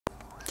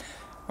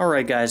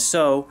Alright guys,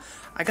 so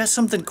I got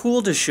something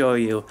cool to show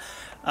you.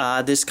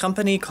 This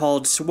company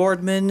called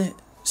Swardman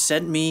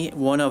sent me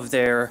one of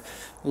their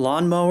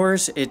lawn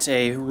mowers. It's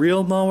a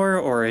reel mower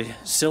or a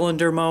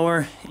cylinder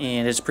mower,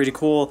 and it's pretty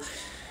cool.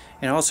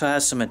 It also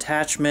has some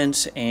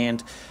attachments,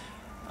 and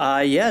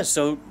yeah,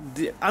 so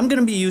I'm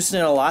going to be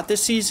using it a lot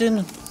this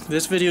season.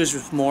 This video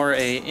is more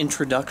a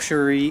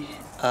introductory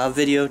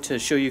video to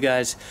show you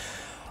guys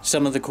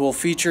some of the cool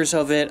features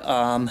of it.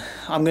 I'm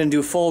going to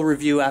do a full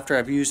review after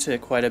I've used it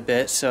quite a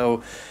bit.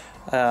 So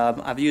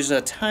I've used it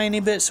a tiny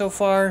bit so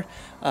far.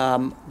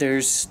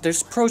 There's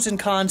pros and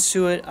cons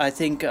to it. I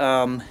think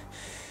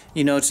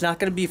you know, it's not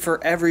going to be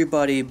for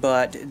everybody,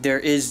 but there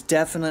is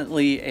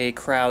definitely a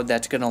crowd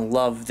that's going to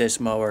love this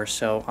mower.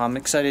 So I'm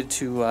excited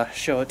to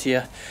show it to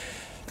you.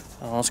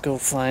 Let's go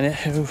find it.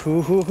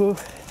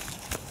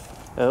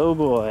 Oh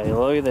boy,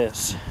 look at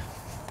this.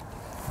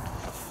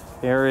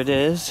 There it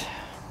is.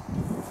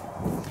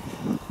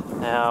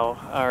 Now,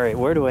 alright,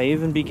 where do I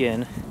even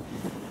begin?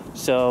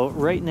 So,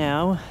 right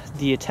now,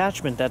 the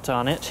attachment that's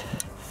on it,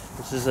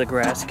 this is a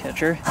grass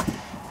catcher,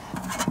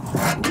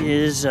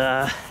 is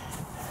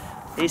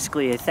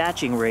basically a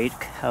thatching rake.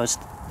 I was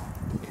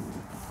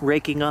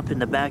raking up in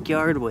the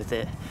backyard with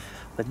it.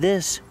 But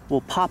this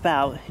will pop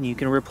out and you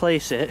can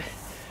replace it.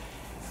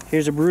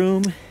 Here's a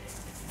broom,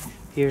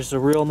 here's the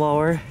reel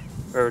mower,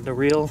 or the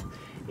reel,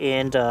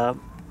 and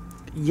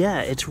yeah,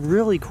 it's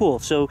really cool.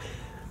 So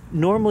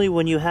normally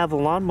when you have a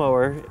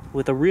lawnmower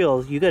with a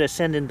reel, you gotta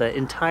send in the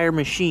entire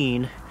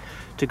machine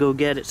to go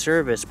get it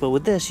serviced. But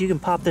with this, you can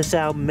pop this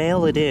out,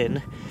 mail it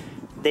in.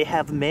 They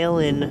have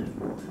mail-in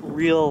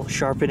reel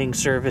sharpening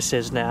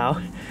services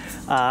now.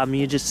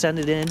 You just send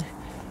it in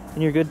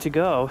and you're good to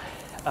go.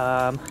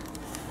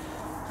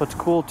 What's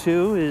cool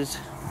too is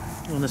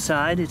on the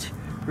side, it's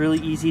really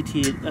easy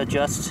to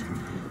adjust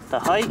the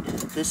height.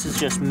 This is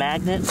just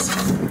magnets.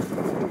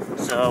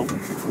 So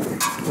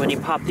when you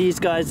pop these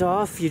guys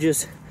off, you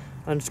just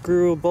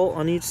unscrew a bolt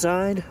on each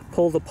side,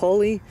 pull the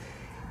pulley,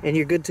 and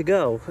you're good to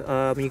go.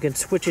 You can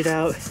switch it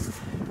out,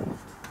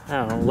 I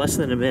don't know, less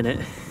than a minute.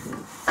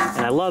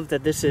 And I love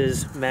that this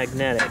is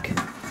magnetic.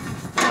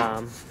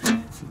 I'm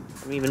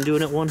even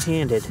doing it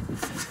one-handed.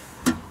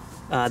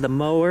 The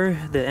mower,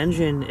 the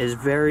engine is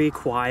very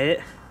quiet.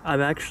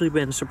 I've actually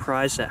been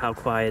surprised at how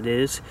quiet it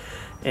is.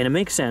 And it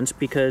makes sense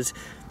because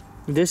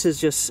this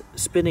is just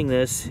spinning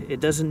this.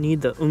 It doesn't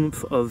need the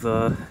oomph of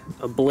a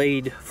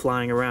blade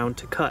flying around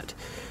to cut.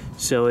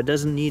 So it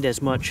doesn't need as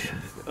much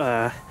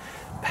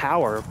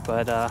power,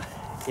 but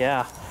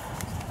yeah.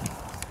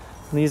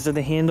 These are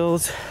the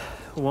handles.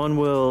 One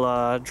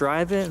will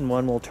drive it and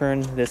one will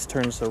turn. This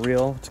turns the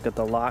reel. It's got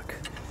the lock.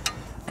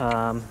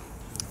 The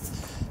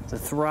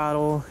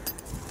throttle.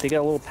 They got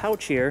a little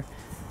pouch here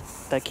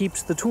that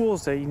keeps the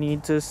tools that you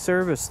need to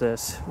service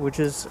this, which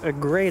is a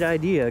great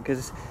idea,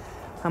 because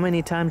how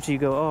many times do you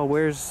go, oh,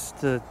 where's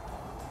the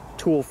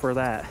tool for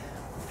that?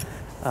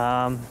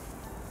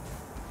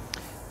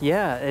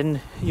 Yeah,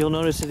 and you'll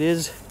notice it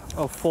is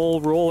a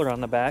full roller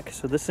on the back,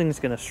 so this thing's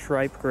gonna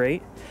stripe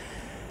great.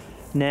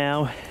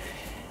 Now,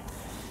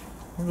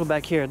 we'll go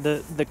back here.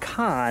 The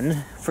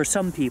con for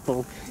some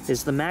people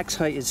is the max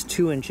height is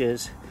 2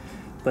 inches,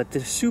 but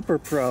the Super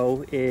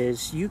Pro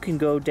is you can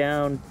go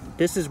down,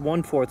 this is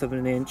 1/4 of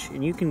an inch,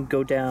 and you can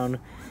go down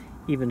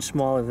even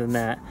smaller than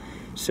that.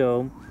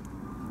 So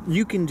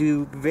you can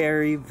do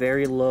very,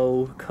 very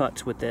low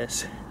cuts with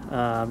this.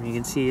 You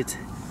can see it's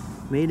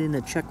made in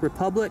the Czech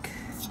Republic.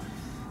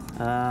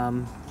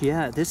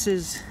 Yeah, this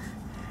is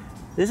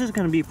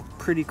gonna be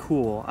pretty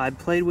cool. I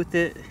played with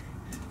it.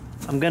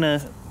 I'm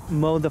gonna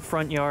mow the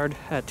front yard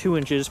at 2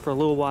 inches for a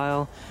little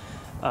while,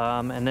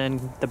 and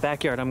then the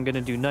backyard I'm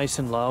gonna do nice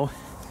and low.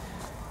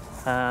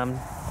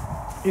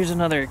 Here's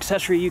another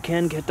accessory. You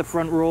can get the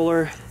front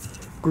roller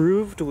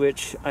grooved,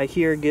 which I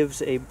hear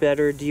gives a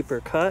better, deeper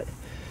cut.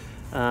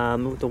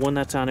 The one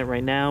that's on it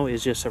right now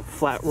is just a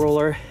flat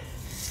roller.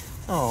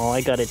 Oh, I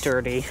got it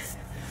dirty.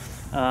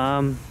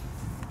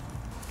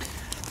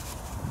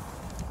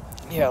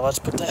 Yeah, let's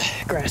put the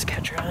grass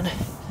catcher on.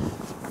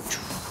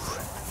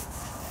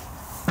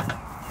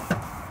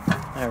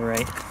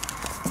 Alright,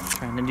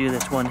 trying to do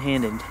this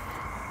one-handed.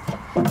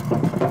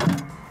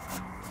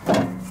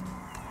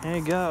 There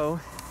you go.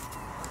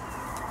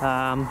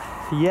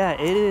 Yeah,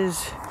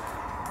 it's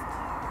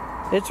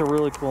a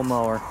really cool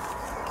mower.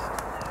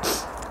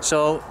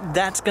 So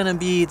that's gonna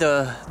be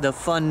the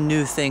fun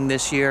new thing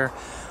this year.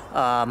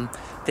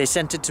 They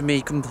sent it to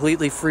me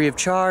completely free of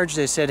charge.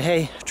 They said,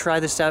 hey, try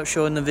this out,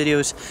 show in the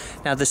videos.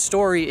 Now the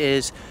story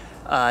is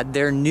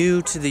they're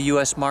new to the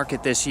US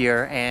market this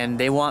year, and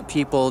they want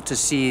people to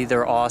see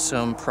their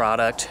awesome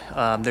product.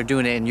 They're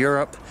doing it in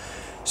Europe.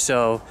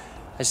 So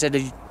I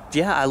said,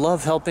 yeah, I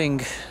love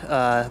helping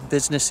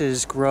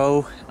businesses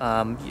grow.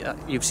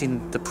 You've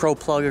seen the Pro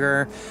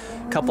Plugger,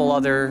 a couple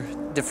other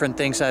different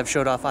things I've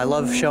showed off. I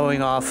love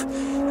showing off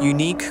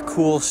unique,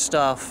 cool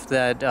stuff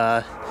that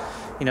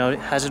you know, it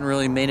hasn't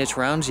really made its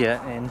rounds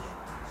yet, and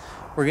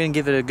we're gonna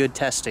give it a good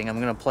testing. I'm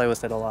gonna play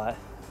with it a lot,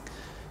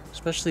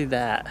 especially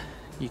that.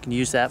 You can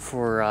use that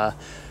for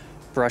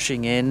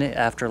brushing in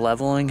after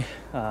leveling.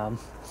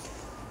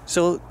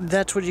 So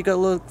that's what you got to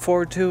look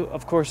forward to.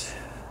 Of course,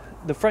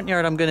 the front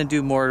yard I'm going to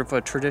do more of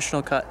a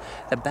traditional cut.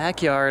 The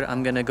backyard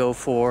I'm going to go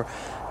for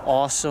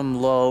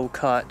awesome low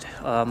cut,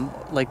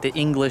 like the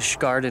English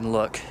garden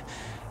look,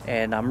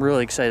 and I'm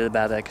really excited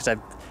about that because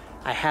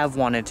I have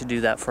wanted to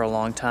do that for a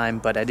long time,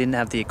 but I didn't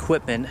have the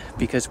equipment,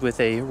 because with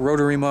a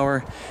rotary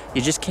mower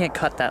you just can't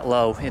cut that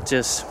low. It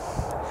just,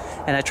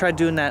 and I tried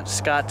doing that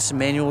Scott's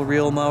manual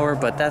reel mower,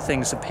 but that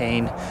thing's a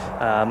pain.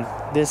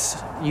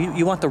 This,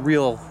 you want the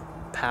reel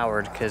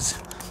powered because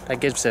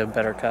that gives it a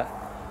better cut.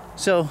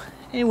 So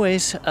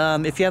anyways,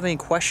 if you have any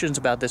questions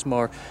about this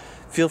mower,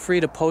 feel free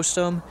to post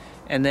them,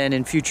 and then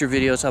in future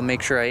videos I'll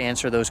make sure I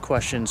answer those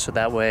questions, so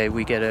that way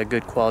we get a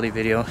good quality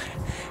video.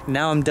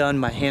 Now I'm done,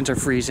 my hands are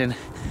freezing.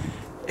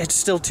 It's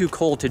still too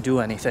cold to do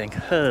anything.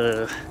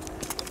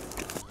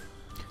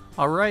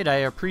 Alright, I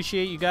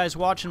appreciate you guys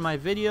watching my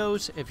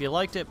videos. If you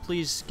liked it,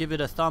 please give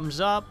it a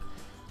thumbs up,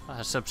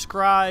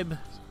 subscribe,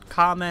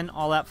 comment,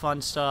 all that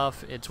fun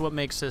stuff. It's what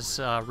makes this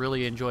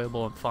really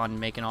enjoyable and fun,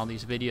 making all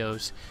these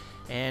videos.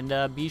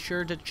 And be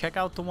sure to check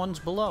out the ones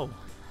below.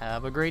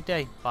 Have a great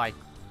day. Bye.